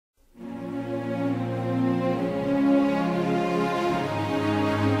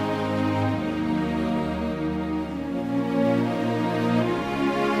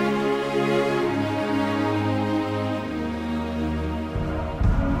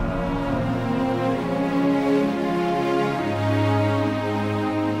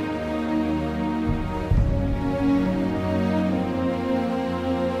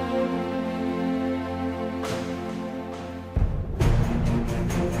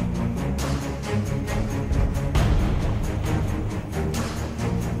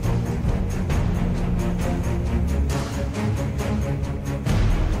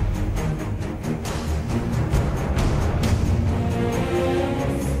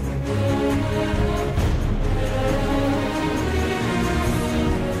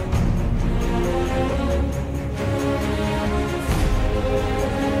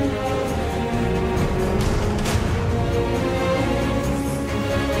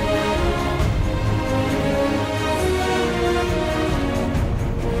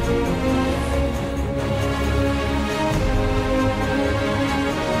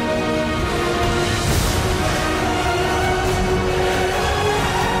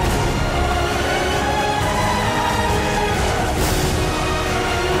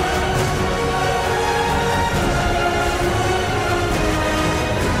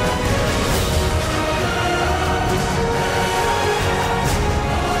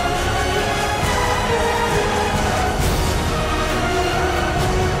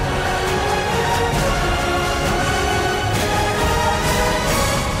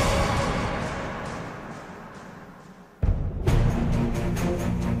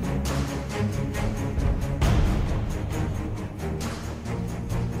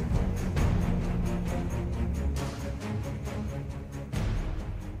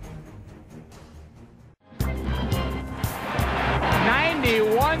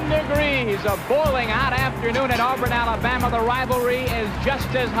is a boiling hot afternoon at Auburn, Alabama. The rivalry is just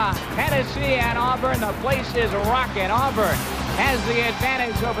as hot. Tennessee and Auburn, the place is rocking. Auburn has the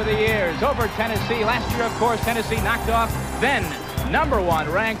advantage over the years over Tennessee. Last year, of course, Tennessee knocked off then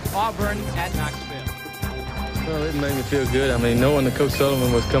 #1 ranked Auburn at Knoxville. Well, it made me feel good. I mean, knowing that Coach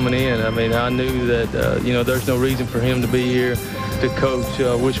Sullivan was coming in, I mean, I knew that, you know, there's no reason for him to be here to coach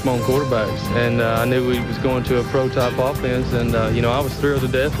wishbone quarterbacks. And I knew he was going to a pro-type offense, and, you know, I was thrilled to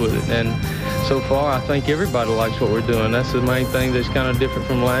death with it. And so far, I think everybody likes what we're doing. That's the main thing that's kind of different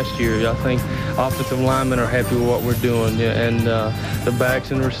from last year. I think offensive linemen are happy with what we're doing, and the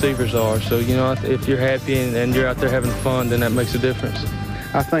backs and the receivers are. So, you know, if you're happy and you're out there having fun, then that makes a difference.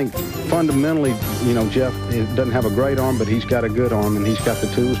 I think fundamentally, you know, Jeff doesn't have a great arm, but he's got a good arm, and he's got the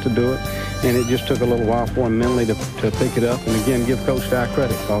tools to do it. And it just took a little while for him mentally to pick it up. And again, give Coach Dye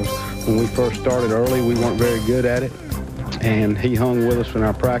credit, because when we first started early, we weren't very good at it. And he hung with us in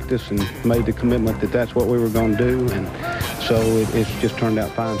our practice and made the commitment that that's what we were going to do. And so it's just turned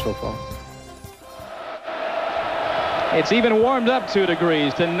out fine so far. It's even warmed up 2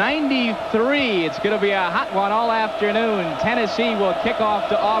 degrees to 93. It's going to be a hot one all afternoon. Tennessee will kick off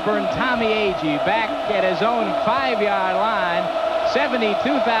to Auburn. Tommy Agee back at his own 5-yard line.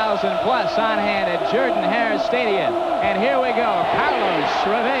 72,000 plus on hand at Jordan-Hare Stadium. And here we go. Carlos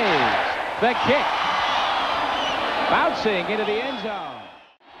Revés, the kick. Bouncing into the end zone.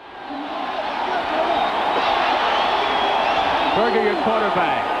 Berger, your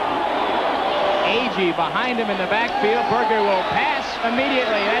quarterback. Agee behind him in the backfield. Berger will pass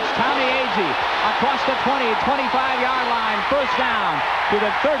immediately. That's Tommy Agee across the 20, 25-yard line. First down to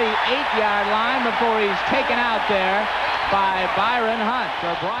the 38-yard line before he's taken out there by Brian Hunt.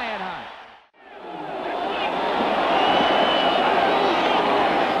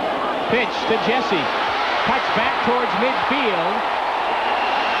 Pitch to Jesse. Cuts back towards midfield.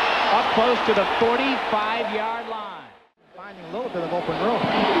 Up close to the 45-yard line. Finding a little bit of open room.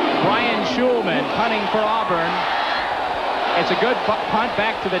 Brian Schulman punting for Auburn. It's a good punt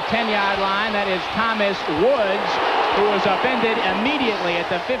back to the 10-yard line. That is Thomas Woods, who was upended immediately at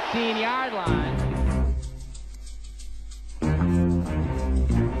the 15-yard line.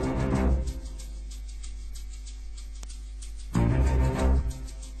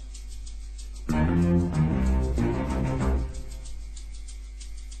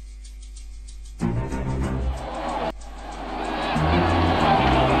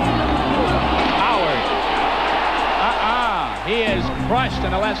 He is crushed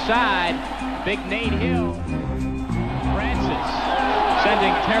on the left side. Big Nate Hill. Francis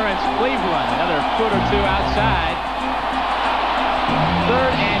sending Terrence Cleveland another foot or 2 outside.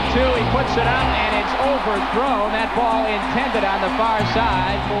 3rd and 2. He puts it up, and it's overthrown. That ball intended on the far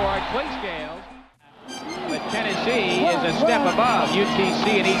side for Clinkscales. But Tennessee is a step above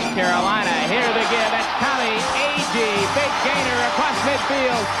UTC and East Carolina. Here they give. That's Tommy Agee. Big gainer across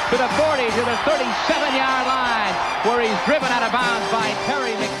midfield to the 40, to the 37-yard line, where he's driven out of bounds by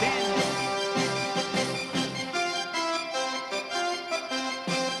Terry McDaniel.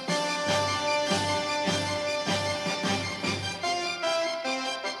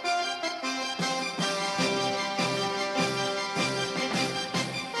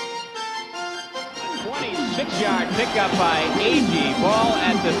 Yard pickup by Agee. Ball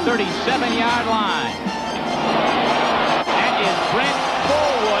at the 37-yard line. That is Brent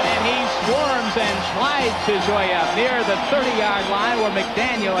Fullwood, and he swarms and slides his way up near the 30-yard line, where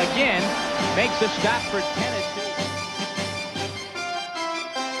McDaniel again makes a stop for Tennessee.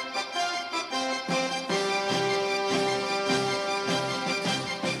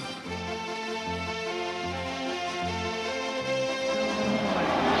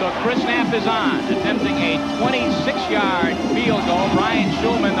 So Chris Knapp is on, attempting a 26-yard field goal. Brian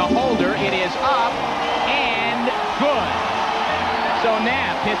Schulman, the holder. It is up and good. So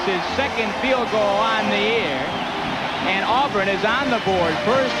Knapp hits his 2nd field goal on the year. And Auburn is on the board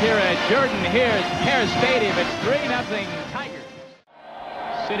first here at Jordan-Hare Stadium. It's 3-0 Tigers.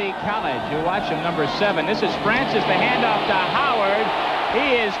 City College, you watch him, number 7. This is Francis, the handoff to Howard.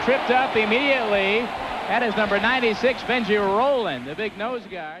 He is tripped up immediately. That is number 96, Benji Rowland, the big nose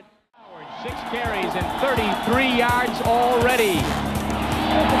guard. Howard, 6 carries and 33 yards already.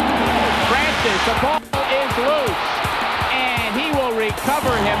 Francis, the ball is loose, and he will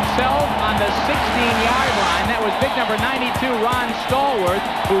recover himself on the 16-yard line. That was big number 92, Ron Stallworth,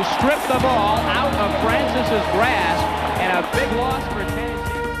 who stripped the ball out of Francis's grasp, and a big loss for Tennessee.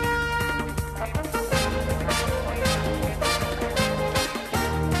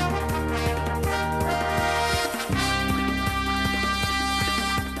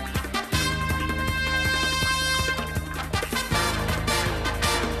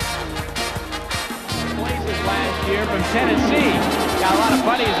 year from Tennessee. Got a lot of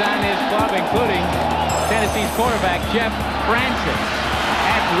buddies on his club, including Tennessee's quarterback, Jeff Francis.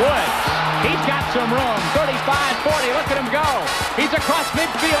 At Woods, he's got some room. 35-40, look at him go. He's across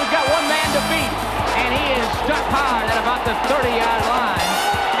midfield, he's got one man to beat. And he is stuck hard at about the 30-yard line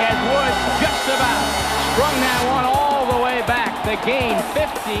as Woods just about sprung that one all the way back. The gain,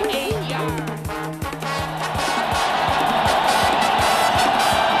 58 yards.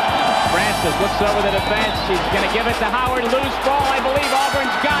 Francis looks over the defense. He's going to give it to Howard. Loose ball. I believe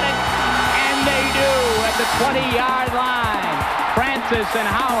Auburn's got it. And they do at the 20-yard line. Francis and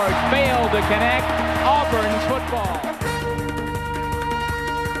Howard failed to connect. Auburn's football.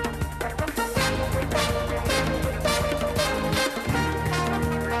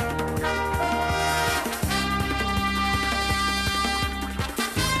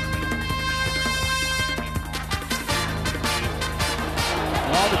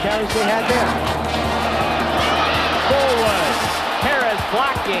 All the carries they had there. Forward. Harris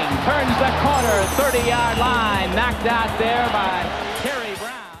blocking. Turns the corner. 30-yard line. Knocked out there by Terry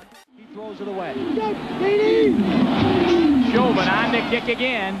Brown. He throws it away. Chauvin on the kick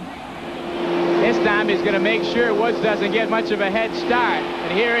again. This time he's going to make sure Woods doesn't get much of a head start.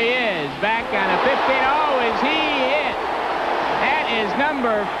 And here he is. Back on a 15. Oh, is he hit? That is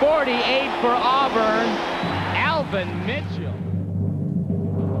number 48 for Auburn. Alvin Mitchell.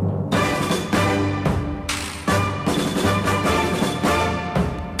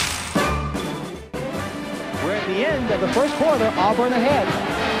 The end of the first quarter, Auburn ahead.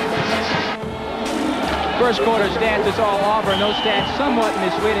 First quarter stats, it's all Auburn. Those stats somewhat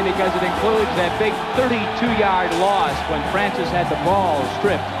misleading because it includes that big 32-yard loss when Francis had the ball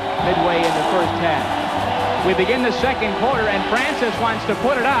stripped midway in the first half. We begin the second quarter, and Francis wants to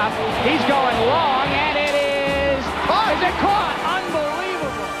put it up. He's going long, and it is caught. Is it caught?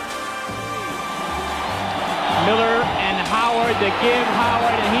 Unbelievable. Miller and Howard to give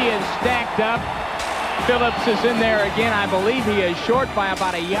Howard, and he is stacked up. Phillips is in there again. I believe he is short by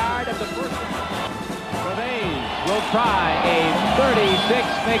about a yard of the first one. Revage will try a 36,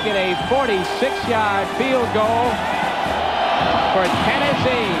 make it a 46-yard field goal for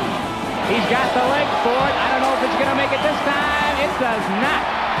Tennessee. He's got the leg for it. I don't know if it's going to make it this time. It does not.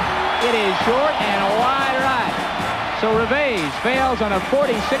 It is short and wide right. So Revage fails on a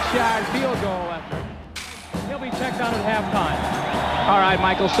 46-yard field goal effort. He'll be checked out at halftime. All right,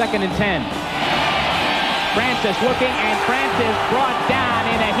 Michael, 2nd and 10. Francis looking, and Francis brought down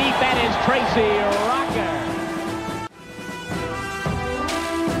in a heap. That is Tracy Rocker.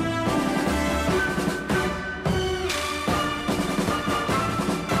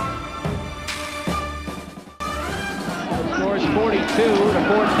 Scores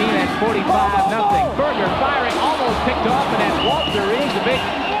 42-14 at 45-0. Berger firing, almost picked off, and that's Walter Reeves, the big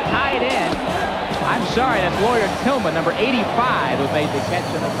tight end. I'm sorry, that's Lawyer Tillman, number 85, who made the catch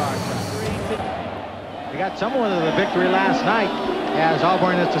in the far side. They got somewhat of the victory last night as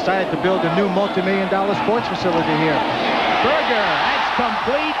Auburn has decided to build a new multi-million-dollar sports facility here. Berger, that's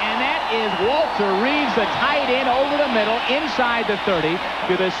complete, and that is Walter Reeves, the tight end over the middle, inside the 30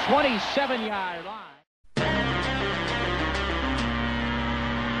 to the 27-yard line.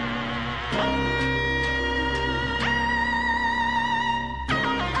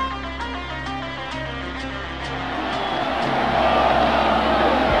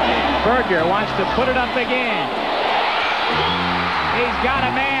 Berger wants to put it up again. He's got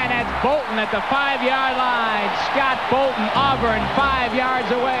a man. That's Bolton at the 5-yard line. Scott Bolton, Auburn, 5 yards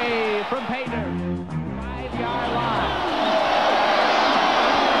away from Pater. 5-yard line.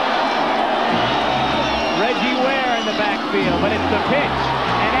 Reggie Ware in the backfield, but it's the pitch.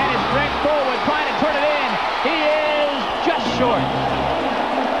 And that is Brent Forward trying to turn it in. He is just short.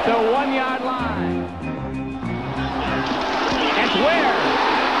 The 1-yard line. That's Ware.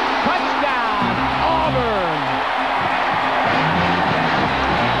 Touchdown, Auburn.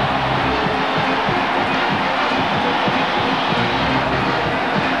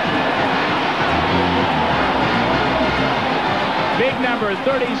 Big number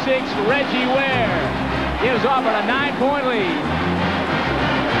 36, Reggie Ware, gives Auburn a 9-point lead.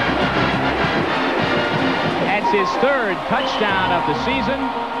 That's his 3rd touchdown of the season.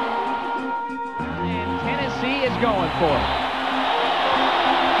 And Tennessee is going for it.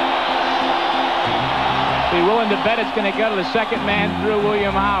 Be willing to bet it's going to go to the second man through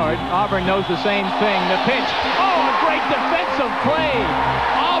William Howard. Auburn knows the same thing. The pitch. Oh, a great defensive play.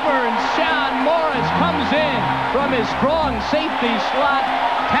 Auburn's Sean Morris comes in from his strong safety slot.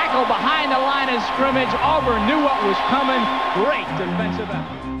 Tackle behind the line of scrimmage. Auburn knew what was coming. Great defensive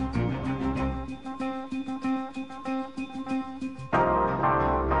effort.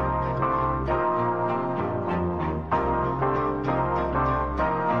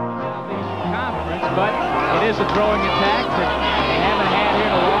 but it is a throwing attack that they haven't had here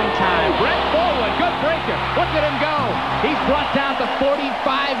in a long time. Brent Forward, good breaker. Look at him go. He's brought down the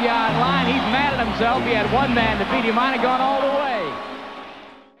 45-yard line. He's mad at himself. He had one man to beat. He might have gone all the way.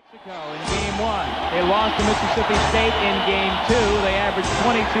 Mexico in game 1. They lost to Mississippi State in game 2. They averaged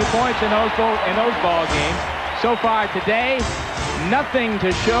 22 points in those ball games. So far today, nothing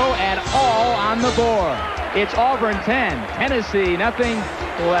to show at all on the board. It's Auburn 10, Tennessee nothing.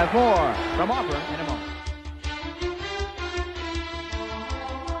 We'll have more from Auburn in a moment.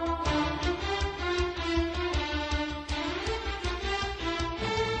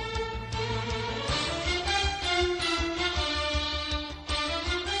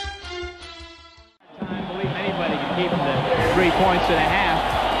 I believe anybody can keep them to 3 points and a half.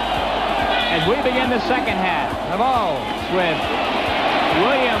 As we begin the second half, the ball with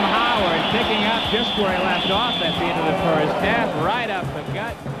William Howard picking up just where he left off at the end of the first half, right up the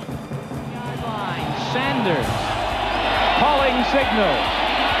gut. Yard line, Sanders calling signals.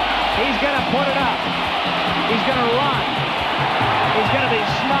 He's going to put it up. He's going to run. He's going to be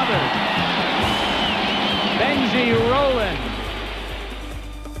smothered. Benji Rowland.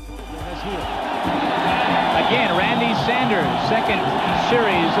 Again, Randy Sanders, second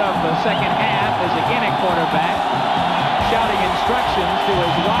series of the second half, is again at quarterback, shouting instructions to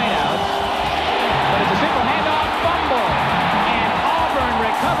his wideouts. But it's a single handoff fumble. And Auburn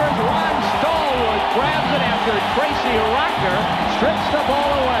recovers. Ron Stallworth grabs it after Tracy Rocker strips the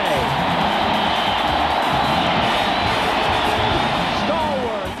ball away.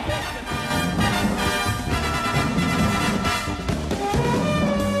 Stallworth takes it.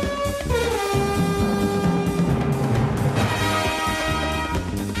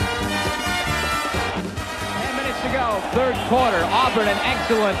 10 minutes to go, third quarter. Auburn in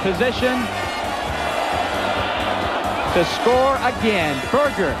excellent position to score again.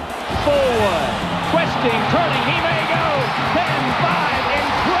 Berger, forward, twisting, turning, he may go. 10-5,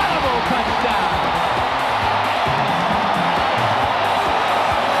 incredible touchdown.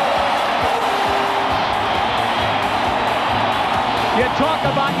 You talk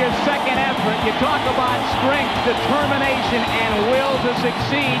about your second effort, you talk about strength, determination, and will to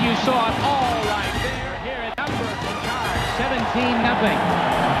succeed. You saw it all right there. Here at number of yards, 17-0.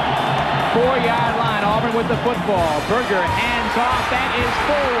 4-yard line, Auburn with the football. Berger hands off, that is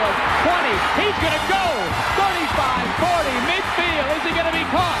forward, 20, he's going to go, 35, 40, midfield, is he going to be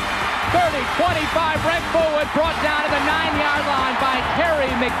caught? 30, 25, Brent Forward brought down to the 9-yard line by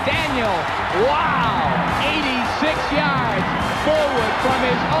Terry McDaniel. Wow, 86 yards, Forward from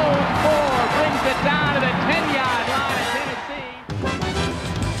his own 4, brings it down to the 10-yard line of Tennessee.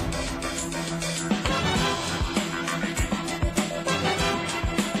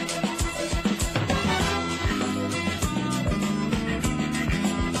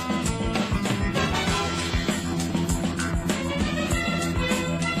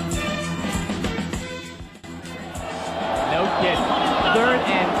 Third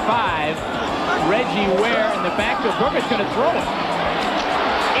and 5. Reggie Ware in the backfield. Berger's going to throw it.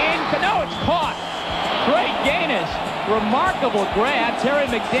 No, it's caught. Great Gaines. Remarkable grab. Terry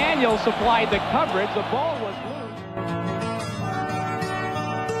McDaniel supplied the coverage. The ball was loose.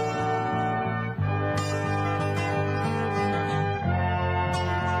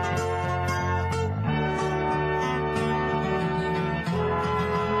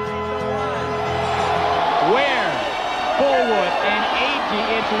 Ware, forward, and Agee.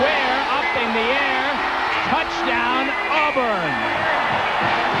 It's Ware up in the air. Touchdown, Auburn.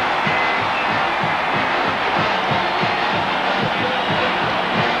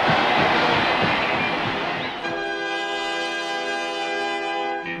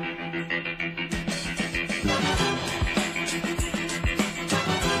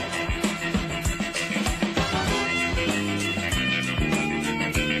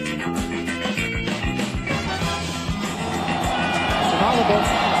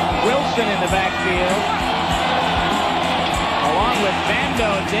 Wilson in the backfield. Along with Vando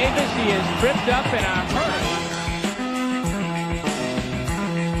Davis, he is tripped up in a hurry.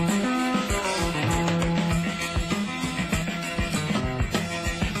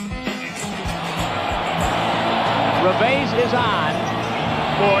 Reves is on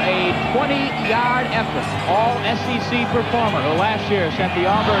for a 20-yard effort. All SEC performer who last year sent the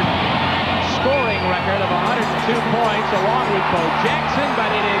Auburn scoring record of 102 points along with Bo Jackson, but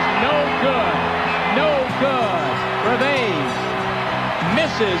it is no good. No good. Reves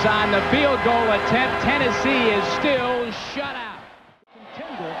misses on the field goal attempt. Tennessee is still shut out.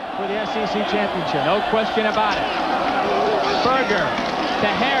 Contender for the SEC championship. No question about it. Berger to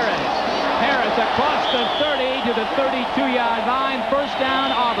Harris. Harris across the 30 to the 32-yard line. First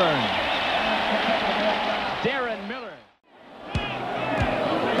down, Auburn.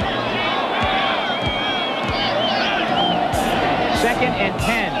 2nd and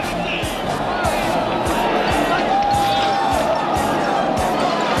 10.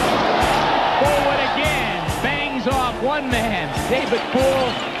 Forward again. Bangs off one man, David Poole,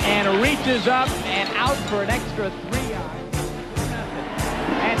 and reaches up and out for an extra 3 yards.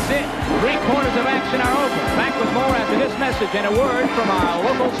 That's it. 3 quarters of action are over. Back with more after this message and a word from our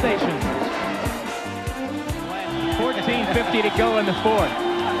local stations. 14:50 to go in the 4th.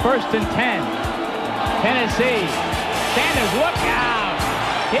 1st and 10. Tennessee. Sanders, look out.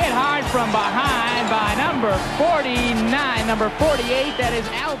 Hit hard from behind by number 49, number 48. That is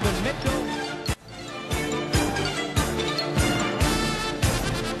Alvin Mitchell.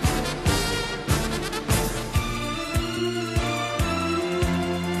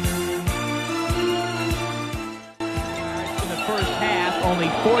 First half, only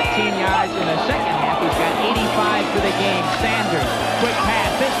 14 yards in the second half. He's got 85 for the game. Sanders, quick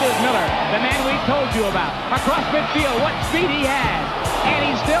pass. This is Miller, the man we told you about. Across midfield, what speed he has. And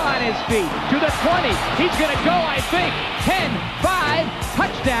he's still on his feet. To the 20. He's going to go, I think. 10, 5,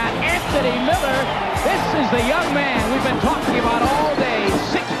 touchdown, Anthony Miller. This is the young man we've been talking about all day.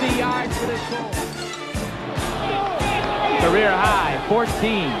 60 yards for this goal. Career high,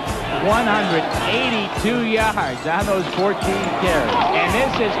 14. 182 yards on those 14 carries. And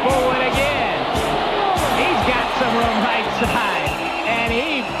this is forward again. He's got some room right side. And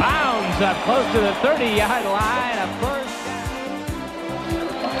he bounds up close to the 30-yard line. A first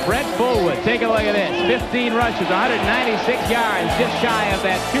down. Brett Fullwood, take a look at this. 15 rushes, 196 yards, just shy of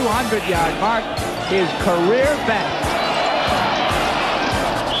that 200-yard mark. His career best.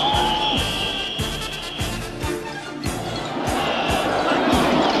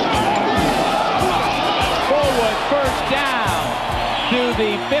 To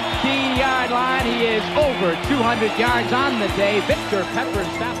the 15-yard line. He is over 200 yards on the day. Victor Pepper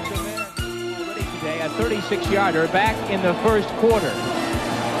stops him there already today. A 36-yarder back in the first quarter.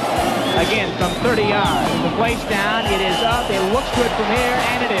 Again, from 30 yards. The place down. It is up. It looks good from here,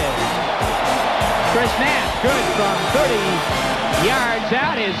 and it is. Chris Knapp, good from 30 yards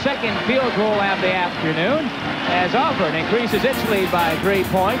out. His second field goal of the afternoon. As Auburn increases its lead by 3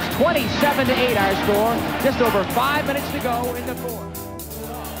 points. 27-8 our score. Just over 5 minutes to go in the 4th.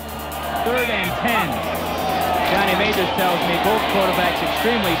 3rd and 10. Johnny Majors tells me both quarterbacks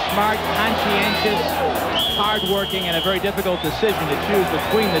extremely smart, conscientious, hard-working, and a very difficult decision to choose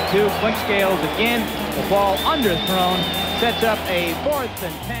between the two. Clint Scales again, the ball underthrown, sets up a 4th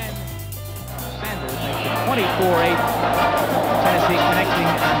and 10. Sanders makes it 24-8. Tennessee connecting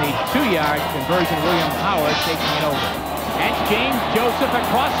on the 2-yard conversion. William Howard taking it over. That's James Joseph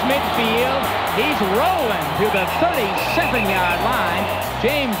across midfield. He's rolling to the 37-yard line.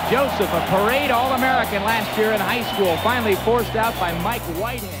 James Joseph, a parade All-American last year in high school, finally forced out by Mike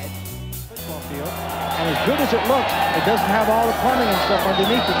Whitehead. Football field. And as good as it looks, it doesn't have all the plumbing and stuff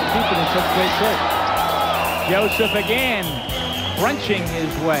underneath it to keep it in such great shape. Joseph again, crunching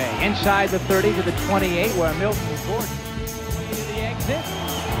his way inside the 30 to the 28, where Milton Gordon to the exit.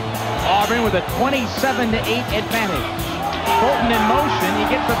 Auburn with a 27-8 advantage. Fulton in motion. He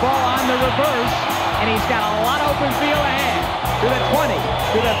gets the ball on the reverse, and he's got a lot of open field ahead. To the 20,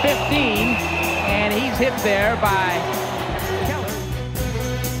 to the 15, and he's hit there by Keller.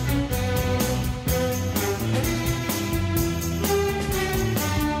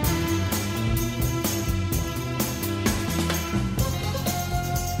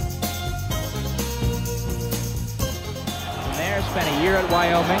 From there, spent a year at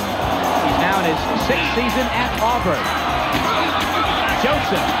Wyoming. He's now in his 6th season at Auburn.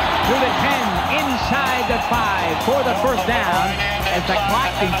 Joseph through the 10, inside the 5 for the first down. As the clock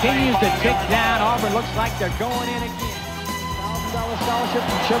continues to tick down, Auburn looks like they're going in again. $1,000 scholarship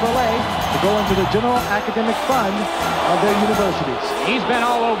from Chevrolet to go into the General Academic Fund of their universities. He's been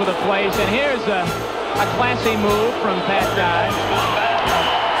all over the place, and here's a classy move from Pat Dye.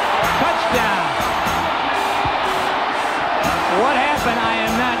 Touchdown. What happened, I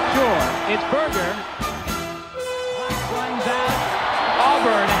am not sure. It's Berger. Runs out.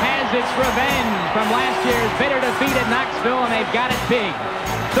 Auburn has its revenge from last year's bitter defeat at Knoxville, and they've got it big.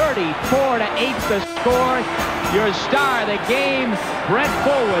 34-8 the score. Your star of the game, Brett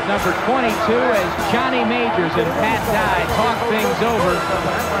Fullwood, number 22, as Johnny Majors and Pat Dye talk things over.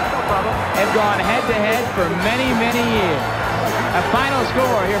 Have gone head-to-head for many, many years. A final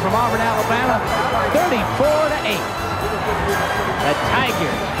score here from Auburn, Alabama, 34-8. The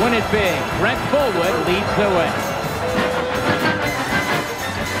Tigers win it big. Brett Fullwood leads the way.